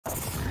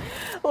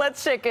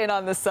Let's check in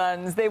on the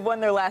Suns. They've won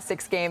their last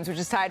 6 games, which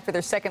is tied for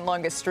their second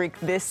longest streak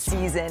this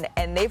season,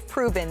 and they've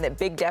proven that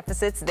big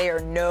deficits, they are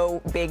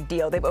no big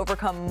deal. They've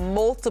overcome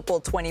multiple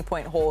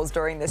 20-point holes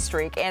during this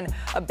streak, and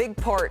a big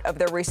part of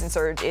their recent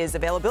surge is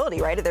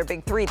availability, right? Of their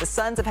big three. The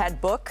Suns have had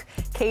Book,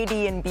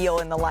 KD, and Beal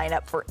in the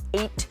lineup for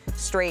 8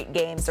 straight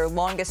games, their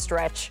longest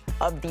stretch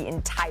of the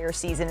entire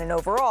season. And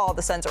overall,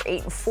 the Suns are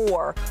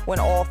 8-4 when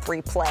all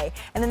three play.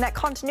 And then that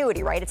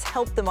continuity, right? It's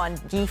helped them on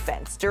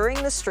defense.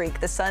 During the streak,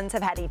 the Suns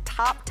have had a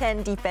top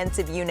 10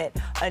 defensive unit,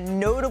 a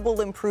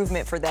notable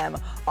improvement for them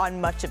on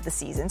much of the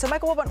season. So,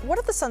 Michael Wilbon, what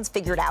have the Suns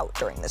figured out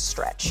during this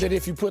stretch? That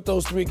if you put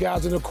those 3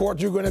 guys in the court,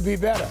 you're going to be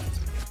better.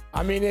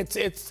 I mean,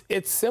 it's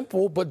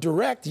simple but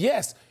direct.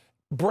 Yes,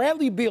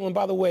 Bradley Beal, and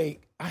by the way,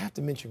 I have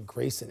to mention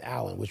Grayson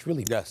Allen, which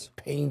really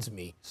pains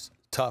me.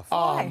 Tough.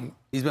 Why?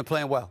 He's been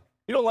playing well.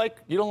 You don't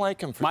like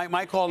him.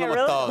 Mike called him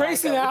really? a thug.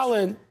 Grayson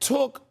Allen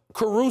took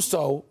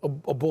Caruso,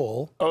 a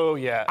bull,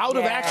 out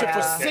of action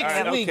for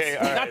 6 weeks,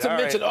 not to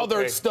mention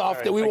other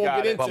stuff that we won't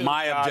get into. But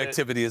my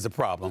objectivity is a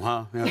problem,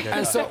 huh? Okay.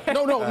 And so,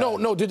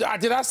 no. Did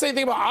I say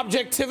anything about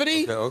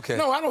objectivity? Okay.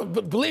 No, I don't.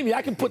 But believe me,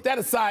 I can put that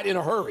aside in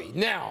a hurry.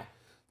 Now,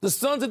 the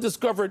Suns have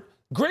discovered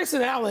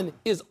Grayson Allen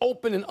is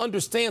open and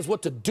understands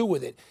what to do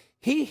with it.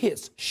 He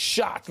hits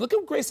shots. Look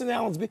at Grayson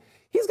Allen's.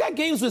 He's got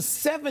games with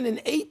 7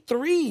 and 8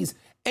 threes.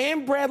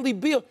 And Bradley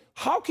Beal.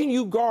 How can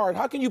you guard?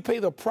 How can you pay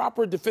the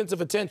proper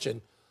defensive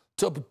attention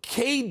to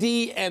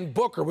KD and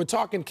Booker? We're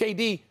talking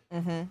KD.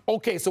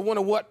 Okay, so one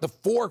of what? The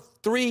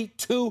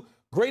 4-3-2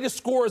 greatest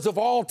scorers of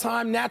all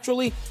time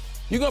naturally.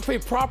 You're going to pay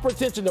proper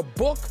attention to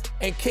Book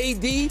and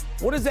KD.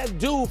 What does that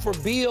do for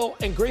Beal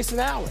and Grayson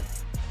Allen?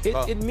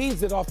 It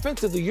means that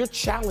offensively, you're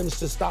challenged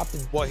to stop the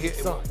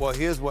Suns. Well,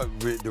 here's what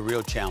the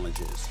real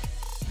challenge is.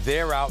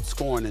 They're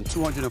outscoring in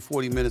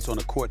 240 minutes on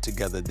the court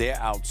together. They're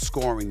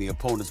outscoring the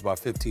opponents by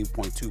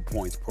 15.2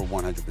 points per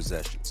 100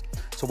 possessions.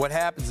 So what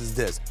happens is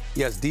this.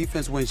 Yes,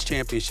 defense wins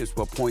championships,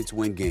 but points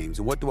win games.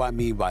 And what do I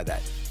mean by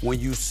that? When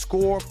you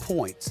score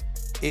points,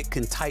 it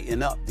can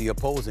tighten up the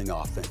opposing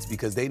offense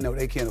because they know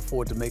they can't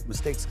afford to make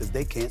mistakes because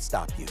they can't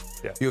stop you.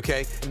 Yeah. You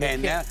okay?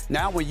 And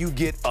now when you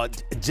get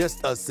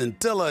just a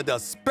scintilla, a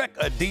speck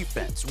of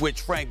defense,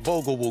 which Frank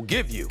Vogel will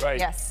give you,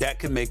 that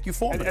can make you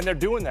formidable. And they're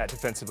doing that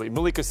defensively.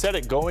 Malika said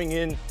it, going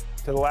in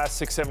to the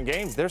last 6-7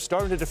 games, they're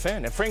starting to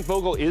defend. And Frank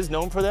Vogel is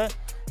known for that.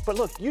 But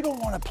look, you don't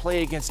want to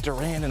play against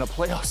Durant in a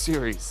playoff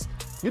series.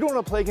 You don't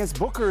want to play against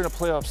Booker in a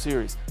playoff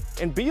series.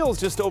 And Beal's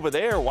just over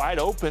there, wide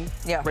open.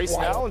 Yeah.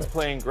 Grayson Allen's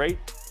playing great.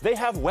 They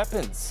have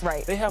weapons.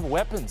 Right. They have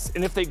weapons.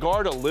 And if they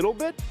guard a little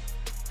bit,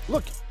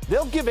 look,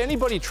 they'll give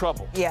anybody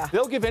trouble. Yeah.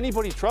 They'll give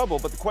anybody trouble.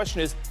 But the question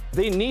is,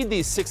 they need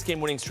these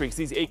 6-game winning streaks,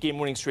 these 8-game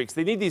winning streaks.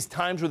 They need these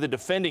times where they're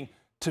defending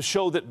to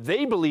show that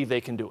they believe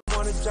they can do it.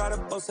 I'm on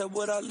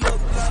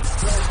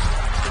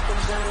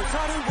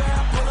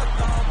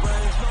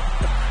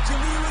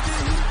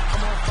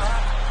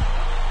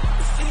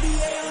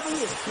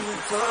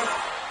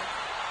fire.